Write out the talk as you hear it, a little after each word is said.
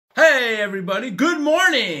Hey everybody, good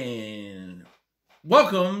morning!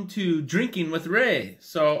 Welcome to Drinking with Ray.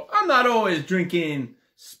 So I'm not always drinking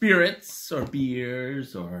spirits or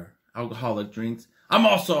beers or alcoholic drinks. I'm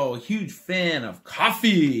also a huge fan of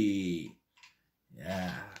coffee.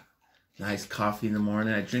 Yeah, nice coffee in the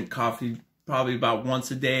morning. I drink coffee probably about once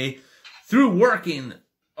a day through working.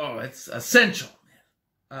 Oh, it's essential.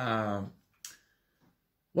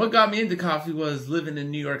 What got me into coffee was living in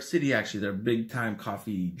New York City, actually. They're big-time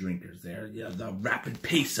coffee drinkers there. Yeah, the rapid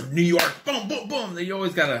pace of New York. Boom, boom, boom. You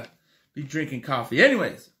always got to be drinking coffee.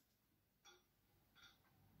 Anyways,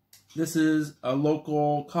 this is a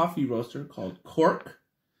local coffee roaster called Cork,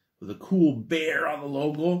 with a cool bear on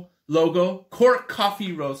the logo. Cork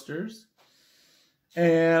Coffee Roasters.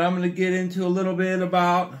 And I'm going to get into a little bit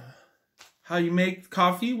about how you make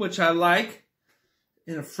coffee, which I like.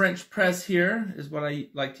 In a French press here is what I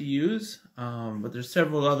like to use, but there's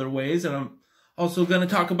several other ways, and I'm also going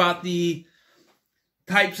to talk about the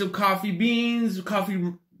types of coffee beans,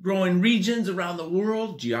 coffee growing regions around the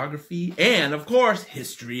world, geography, and of course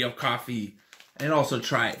history of coffee, and also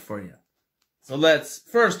try it for you. So let's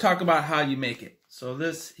first talk about how you make it. So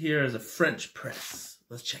this here is a French press.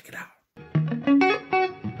 Let's check it out.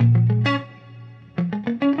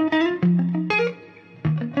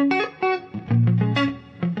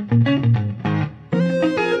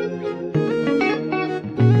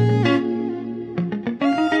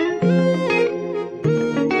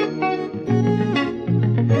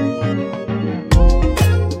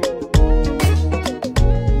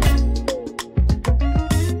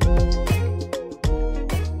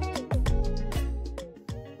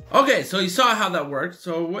 Okay, so you saw how that worked.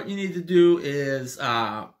 So what you need to do is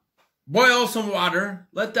boil some water.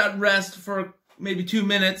 Let that rest for maybe 2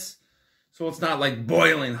 minutes so it's not like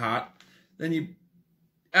boiling hot. Then you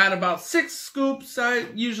add about 6 scoops, I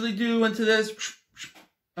usually do, into this,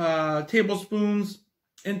 tablespoons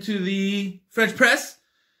into the French press.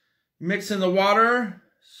 Mix in the water,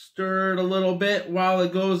 stir it a little bit while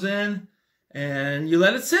it goes in, and you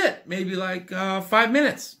let it sit. Maybe like 5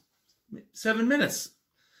 minutes, 7 minutes.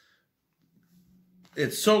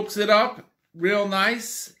 It soaks it up real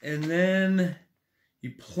nice, and then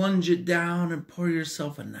you plunge it down and pour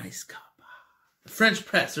yourself a nice cup. The French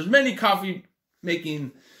press. There's many coffee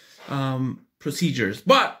making procedures,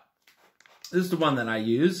 but this is the one that I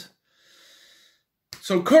use.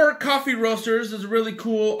 So Cork Coffee Roasters is a really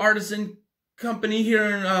cool artisan company here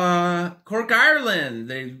in Cork, Ireland.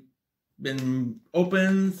 They've been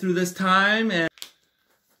open through this time, and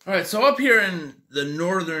all right, so up here in the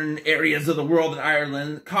northern areas of the world in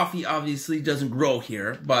Ireland, coffee obviously doesn't grow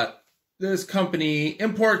here, but this company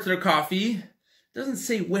imports their coffee. It doesn't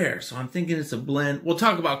say where, so I'm thinking it's a blend. We'll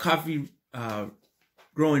talk about coffee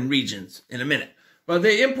growing regions in a minute. But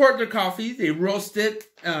they import their coffee, they roast it,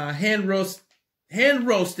 hand roasted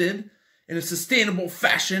in a sustainable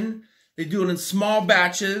fashion. They do it in small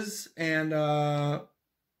batches, and yeah,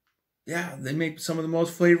 they make some of the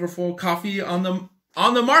most flavorful coffee on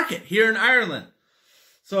the market here in Ireland.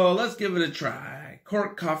 So let's give it a try.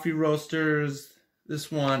 Cork Coffee Roasters. This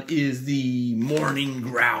one is the Morning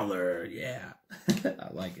Growler. Yeah, I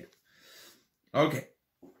like it. Okay.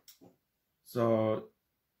 So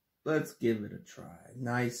let's give it a try.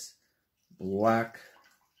 Nice black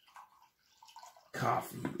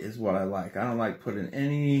coffee is what I like. I don't like putting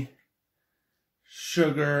any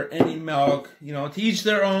sugar, any milk, you know, to each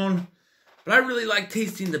their own. But I really like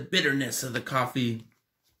tasting the bitterness of the coffee.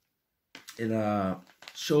 It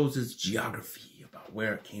shows its geography about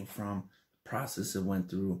where it came from, the process it went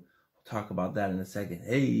through. We'll talk about that in a second.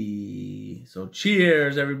 Hey, so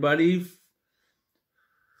cheers, everybody.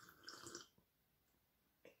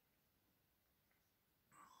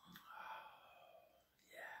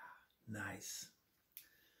 Yeah, nice.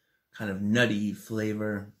 Kind of nutty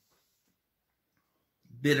flavor.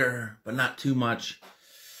 Bitter, but not too much.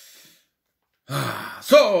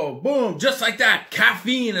 So, boom, just like that.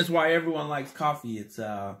 Caffeine is why everyone likes coffee. It's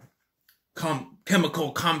a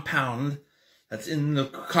chemical compound that's in the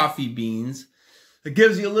coffee beans. It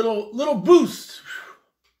gives you a little boost.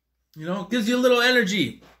 You know, it gives you a little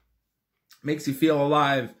energy. Makes you feel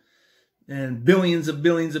alive. And billions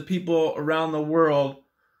of people around the world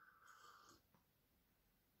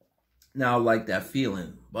now like that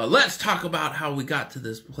feeling. But let's talk about how we got to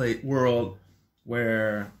this world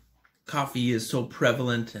where coffee is so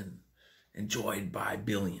prevalent and enjoyed by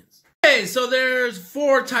billions. Okay, so there's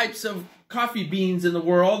 4 types of coffee beans in the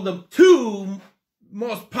world. The 2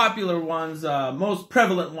 most popular ones, most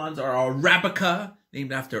prevalent ones are Arabica,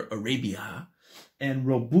 named after Arabia, and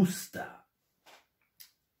Robusta.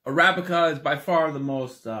 Arabica is by far the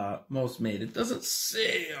most made. It doesn't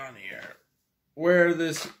say on here where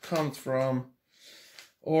this comes from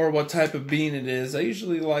or what type of bean it is. I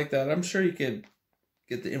usually like that. I'm sure you could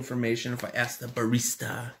get the information if I ask the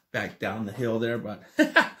barista back down the hill there. But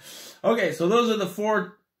okay, so those are the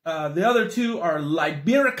four. The other two are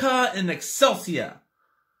Liberica and Excelsia,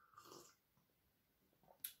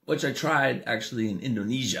 which I tried actually in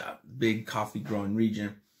Indonesia, big coffee growing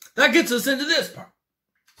region. That gets us into this part.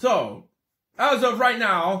 So, as of right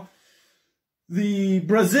now,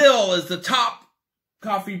 Brazil is the top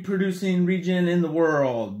coffee producing region in the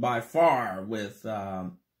world by far with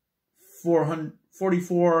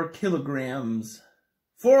 44 kilograms,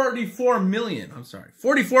 44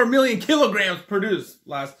 million kilograms produced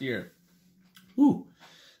last year. Ooh,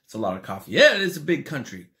 it's a lot of coffee. Yeah, it is a big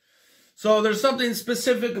country. So there's something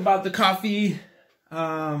specific about the coffee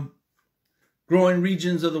growing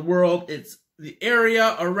regions of the world. It's the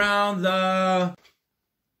area around the...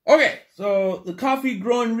 Okay, so the coffee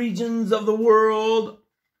growing regions of the world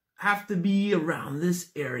have to be around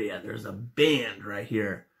this area. There's a band right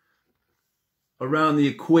here around the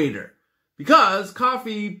equator. Because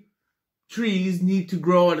coffee trees need to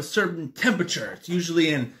grow at a certain temperature. It's usually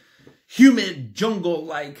in humid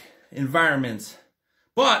jungle-like environments,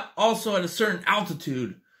 but also at a certain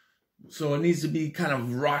altitude. So it needs to be kind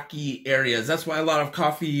of rocky areas. That's why a lot of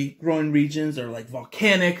coffee growing regions are like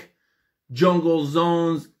volcanic jungle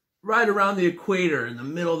zones right around the equator in the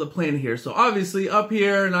middle of the planet here. So obviously up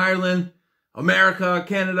here in Ireland, America,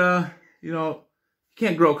 Canada, you know, you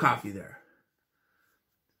can't grow coffee there.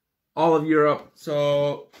 All of Europe.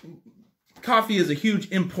 So coffee is a huge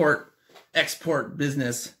import-export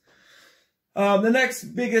business. The next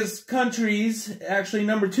biggest countries, actually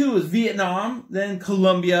number 2 is Vietnam, then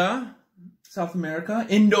Colombia, South America,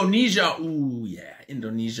 Indonesia. Ooh, yeah,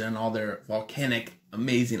 Indonesia and all their volcanic,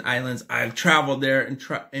 amazing islands. I've traveled there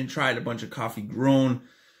and tried a bunch of coffee grown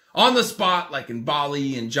on the spot, like in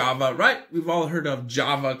Bali and Java, right? We've all heard of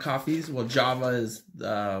Java coffees. Well, Java is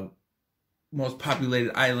the most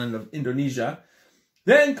populated island of Indonesia.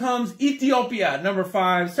 Then comes Ethiopia, number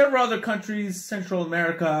 5. Several other countries, Central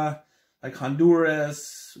America, like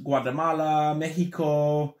Honduras, Guatemala,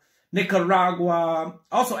 Mexico, Nicaragua,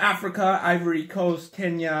 also Africa, Ivory Coast,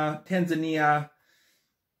 Kenya, Tanzania,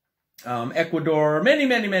 Ecuador.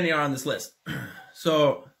 Many are on this list.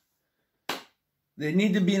 So they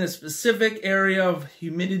need to be in a specific area of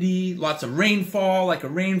humidity, lots of rainfall, like a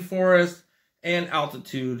rainforest, and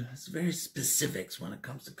altitude. It's very specifics when it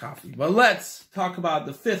comes to coffee. But let's talk about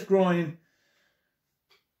the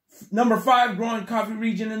number 5 growing coffee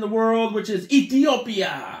region in the world, which is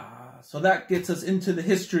Ethiopia. So that gets us into the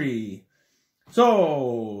history.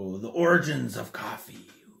 So, the origins of coffee.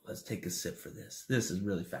 Let's take a sip for this. This is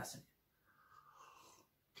really fascinating.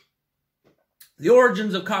 The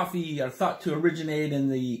origins of coffee are thought to originate in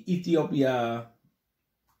the Ethiopia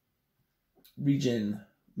region,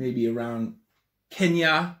 maybe around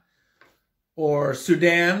Kenya or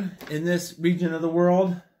Sudan, in this region of the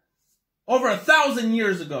world. Over 1,000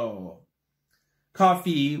 years ago,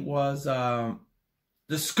 coffee was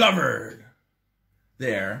discovered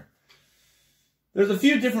there. There's a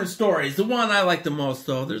few different stories. The one I like the most,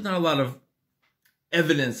 though, there's not a lot of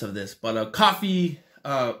evidence of this, but a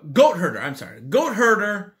goat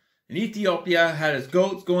herder in Ethiopia had his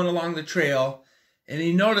goats going along the trail, and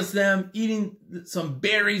he noticed them eating some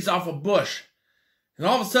berries off a bush. And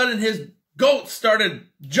all of a sudden, his goats started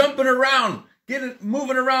jumping around,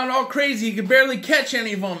 moving around all crazy. He could barely catch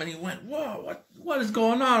any of them. And he went, whoa, what is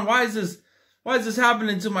going on? Why is this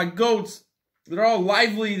happening to my goats? They're all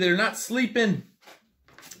lively. They're not sleeping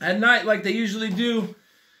at night like they usually do.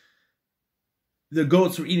 The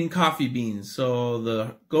goats were eating coffee beans. So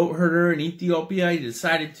the goat herder in Ethiopia, he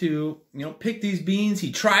decided to, pick these beans.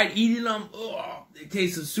 He tried eating them. Oh, they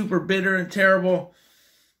tasted super bitter and terrible.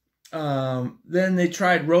 Then they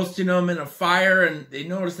tried roasting them in a fire, and they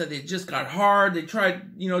noticed that they just got hard. They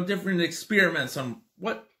tried, different experiments on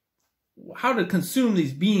how to consume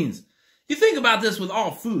these beans. You think about this with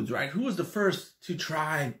all foods, right? Who was the first to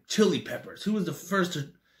try chili peppers? Who was the first to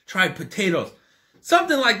try potatoes?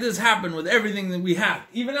 Something like this happened with everything that we have,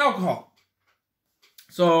 even alcohol.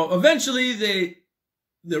 So eventually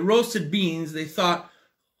the roasted beans, they thought,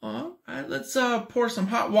 all right, let's pour some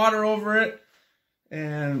hot water over it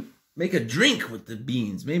and make a drink with the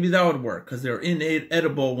beans. Maybe that would work, because they're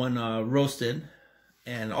inedible when roasted,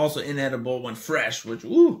 and also inedible when fresh, which,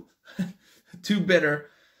 ooh, too bitter.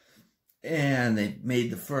 And they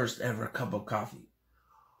made the first ever cup of coffee.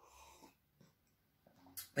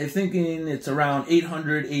 They're thinking it's around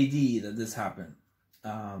 800 AD that this happened.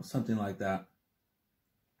 Something like that.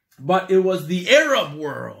 But it was the Arab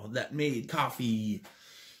world that made coffee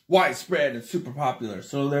widespread and super popular.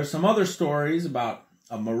 So there's some other stories about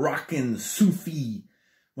a Moroccan Sufi.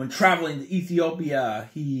 When traveling to Ethiopia,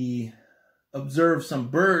 he observed some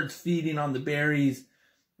birds feeding on the berries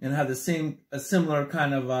and had a similar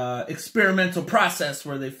kind of experimental process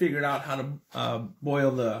where they figured out how to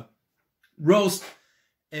boil the roast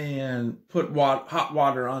and put hot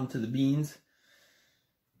water onto the beans.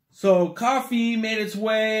 So coffee made its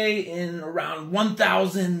way in around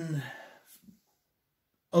 1000,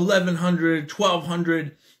 1100,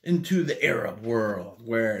 1200 into the Arab world,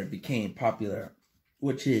 where it became popular,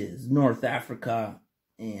 which is North Africa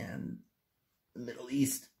and the Middle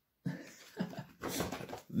East.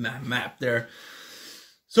 Map there.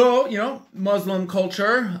 So, you know, Muslim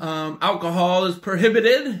culture, alcohol is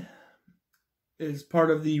prohibited. It's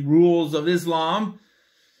part of the rules of Islam.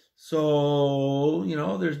 So, you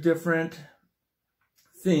know, there's different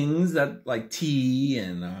things that, like tea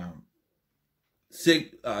and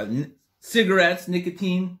cigarettes,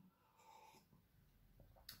 nicotine,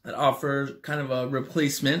 that offer kind of a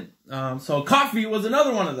replacement. So coffee was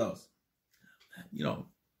another one of those. You know,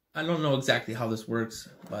 I don't know exactly how this works,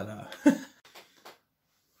 but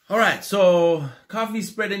all right. So coffee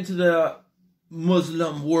spread into the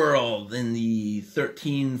Muslim world in the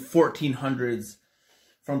 1400s.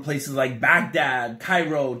 From places like Baghdad,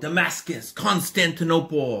 Cairo, Damascus,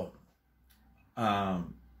 Constantinople.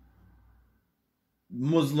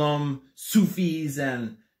 Muslim Sufis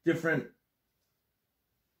and different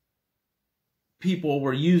people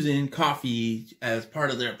were using coffee as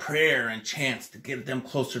part of their prayer and chants to get them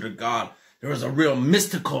closer to God. There was a real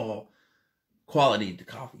mystical quality to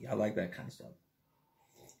coffee. I like that kind of stuff.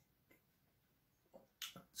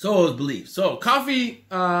 So it was believed. So coffee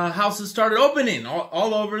houses started opening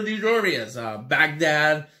all over these areas.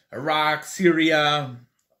 Baghdad, Iraq, Syria,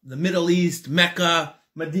 the Middle East, Mecca,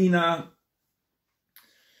 Medina.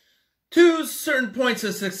 To certain points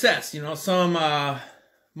of success. You know, some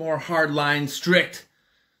more hardline, strict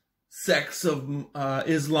sects of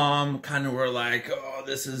Islam kind of were like, oh,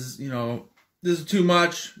 this is, you know, this is too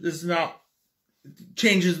much. This is not,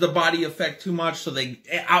 changes the body effect too much. So they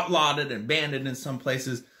outlawed it and banned it in some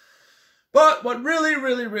places. But what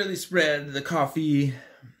really spread the coffee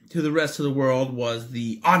to the rest of the world was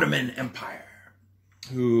the Ottoman Empire,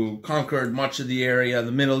 who conquered much of the area,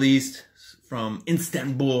 the Middle East, from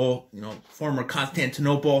Istanbul, you know, former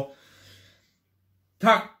Constantinople.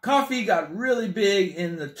 Coffee got really big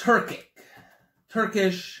in the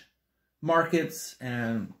Turkish markets,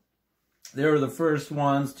 and they were the first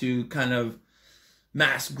ones to kind of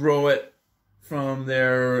mass grow it from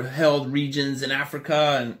their held regions in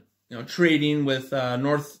Africa, and you know, trading with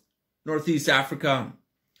Northeast Africa.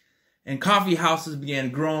 And coffee houses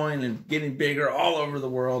began growing and getting bigger all over the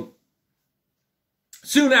world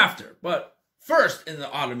soon after, but first in the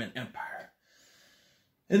Ottoman Empire.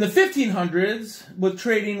 In the 1500s, with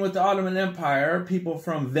trading with the Ottoman Empire, people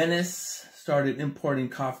from Venice started importing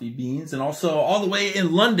coffee beans, and also all the way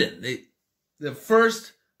in London. The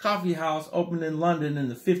first coffee house opened in London in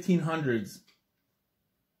the 1500s,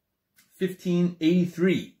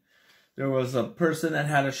 1583. There was a person that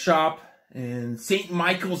had a shop in St.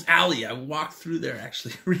 Michael's Alley. I walked through there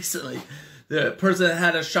actually recently. The person that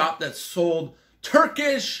had a shop that sold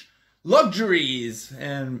Turkish luxuries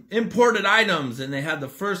and imported items, and they had the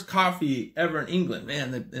first coffee ever in England.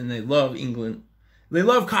 Man, and they love England. They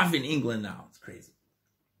love coffee in England now. It's crazy.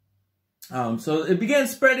 So it began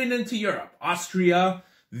spreading into Europe. Austria,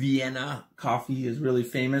 Vienna, coffee is really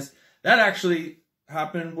famous. That actually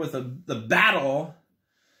happened with the battle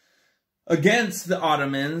against the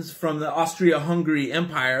Ottomans from the Austria-Hungary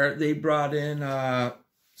Empire. They brought in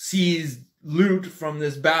seized loot from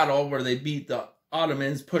this battle where they beat the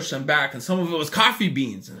Ottomans, pushed them back, and some of it was coffee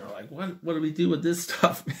beans. And they're like, what do we do with this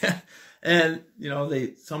stuff, man? And, you know,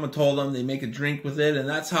 someone told them they make a drink with it, and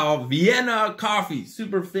that's how Vienna coffee,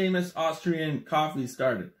 super famous Austrian coffee,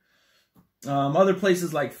 started. Other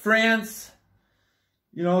places like France,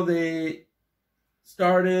 you know, they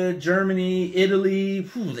started. Germany, Italy.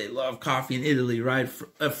 Whew, they love coffee in Italy, right?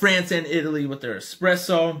 France and Italy with their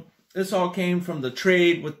espresso. This all came from the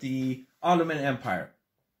trade with the Ottoman Empire,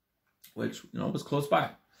 which, you know, was close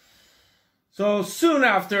by. So soon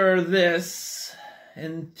after this,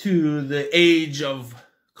 into the age of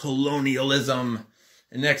colonialism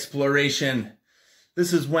and exploration,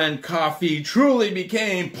 this is when coffee truly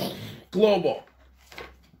became global.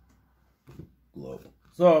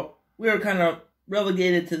 So we were kind of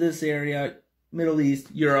relegated to this area, Middle East,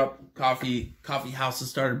 Europe. Coffee houses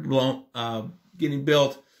started getting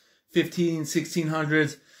built,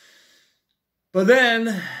 1600s. But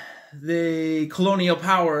then the colonial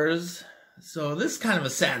powers, so this is kind of a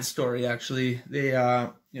sad story actually. They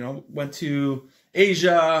went to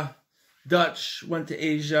Asia, Dutch went to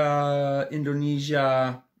Asia,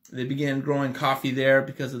 Indonesia. They began growing coffee there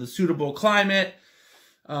because of the suitable climate.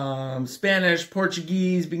 Spanish,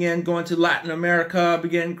 Portuguese began going to Latin America,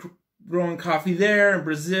 began growing coffee there, in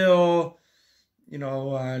Brazil,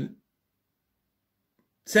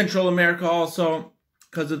 Central America also,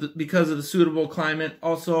 because of the suitable climate.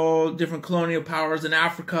 Also, different colonial powers in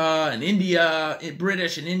Africa and India,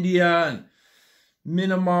 British in India and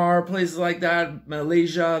Myanmar, places like that.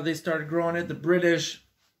 Malaysia, they started growing it. The British,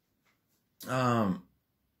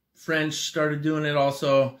 French started doing it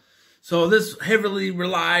also. So this heavily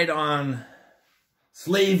relied on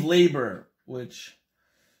slave labor, which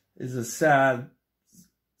is a sad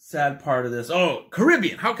part of this. Oh,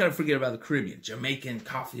 Caribbean. How can I forget about the Caribbean? Jamaican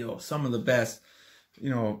coffee, some of the best.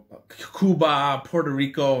 Cuba, Puerto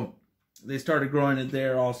Rico, they started growing it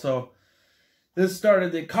there also. This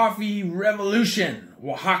started the coffee revolution.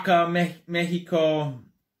 Oaxaca, Mexico,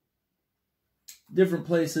 different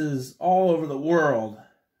places all over the world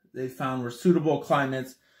they found were suitable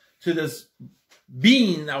climates to this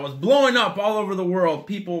bean that was blowing up all over the world.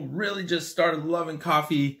 People really just started loving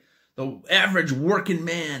coffee. The average working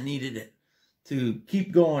man needed it to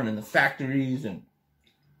keep going in the factories and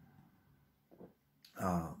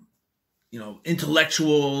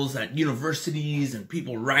intellectuals at universities and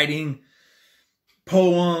people writing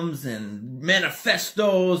poems and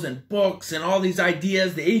manifestos and books and all these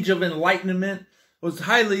ideas. The Age of Enlightenment was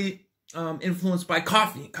highly influenced by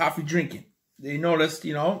coffee drinking. They noticed,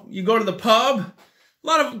 you go to the pub, a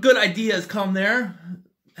lot of good ideas come there,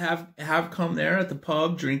 have come there at the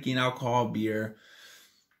pub, drinking alcohol, beer.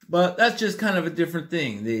 But that's just kind of a different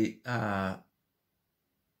thing. They,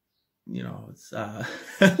 it's a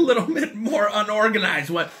little bit more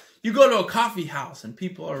unorganized. What you go to a coffee house and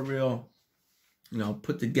people are real,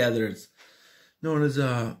 put together. It's known as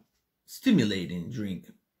a stimulating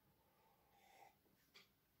drink,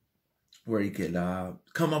 where you could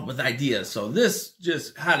come up with ideas. So this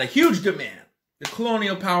just had a huge demand. The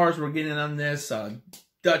colonial powers were getting on this.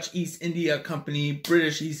 Dutch East India Company,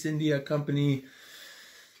 British East India Company.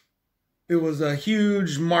 It was a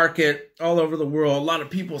huge market all over the world. A lot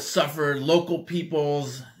of people suffered. Local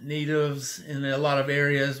peoples, natives in a lot of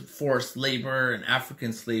areas, forced labor and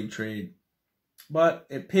African slave trade. But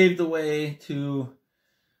it paved the way to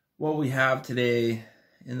what we have today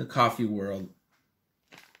in the coffee world.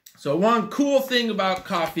 So one cool thing about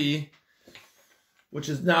coffee, which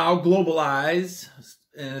is now globalized,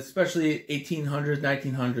 and especially 1800s,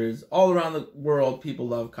 1900s, all around the world, people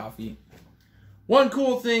love coffee. One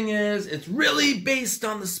cool thing is it's really based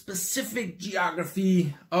on the specific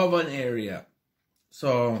geography of an area.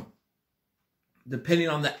 So depending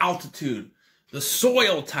on the altitude, the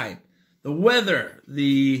soil type, the weather,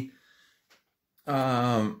 the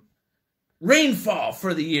rainfall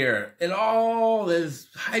for the year, it all is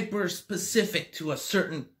hyper specific to a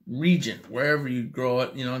certain region, wherever you grow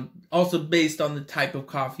it, also based on the type of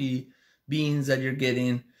coffee beans that you're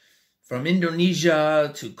getting, from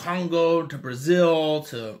Indonesia to Congo to Brazil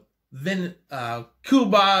to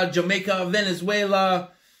Cuba, Jamaica, Venezuela,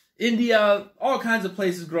 India, all kinds of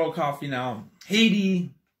places grow coffee now.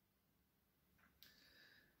 Haiti.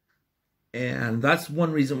 And that's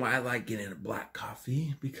one reason why I like getting a black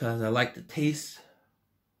coffee, because I like the taste.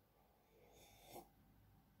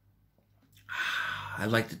 I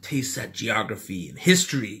like to taste that geography and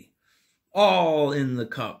history all in the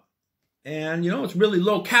cup. And, it's really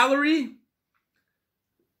low calorie.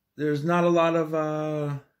 There's not a lot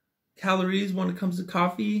of calories when it comes to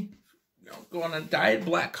coffee. Go on a diet,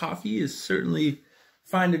 black coffee is certainly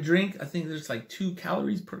fine to drink. I think there's like 2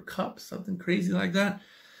 calories per cup, something crazy like that.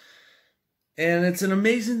 And it's an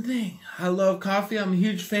amazing thing. I love coffee. I'm a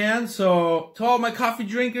huge fan. So to all my coffee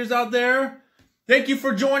drinkers out there, thank you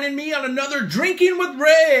for joining me on another Drinking with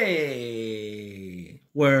Ray,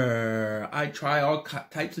 where I try all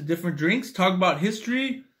types of different drinks, talk about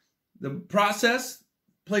history, the process,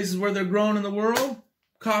 places where they're grown in the world.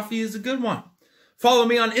 Coffee is a good one. Follow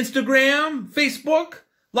me on Instagram, Facebook,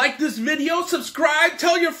 like this video, subscribe,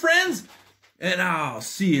 tell your friends, and I'll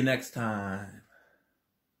see you next time.